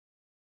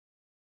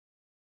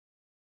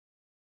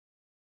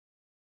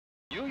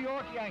New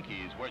York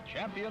Yankees were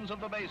champions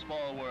of the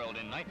baseball world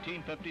in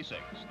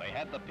 1956. They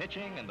had the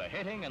pitching and the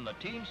hitting and the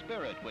team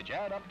spirit which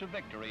add up to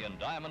victory in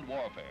diamond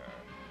warfare.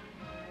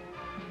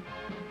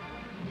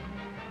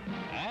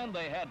 And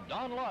they had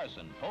Don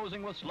Larson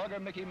posing with slugger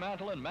Mickey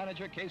Mantle and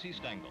manager Casey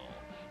Stengel.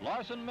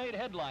 Larson made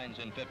headlines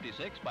in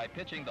 '56 by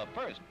pitching the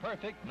first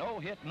perfect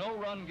no-hit,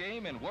 no-run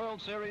game in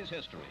World Series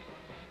history.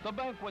 The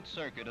banquet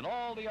circuit and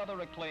all the other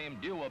acclaim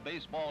due a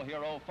baseball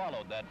hero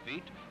followed that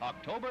feat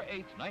October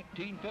 8,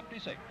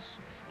 1956.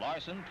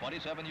 Larson,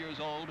 27 years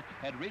old,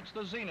 had reached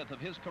the zenith of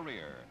his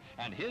career,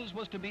 and his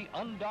was to be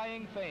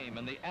undying fame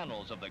in the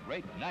annals of the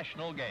great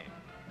national game.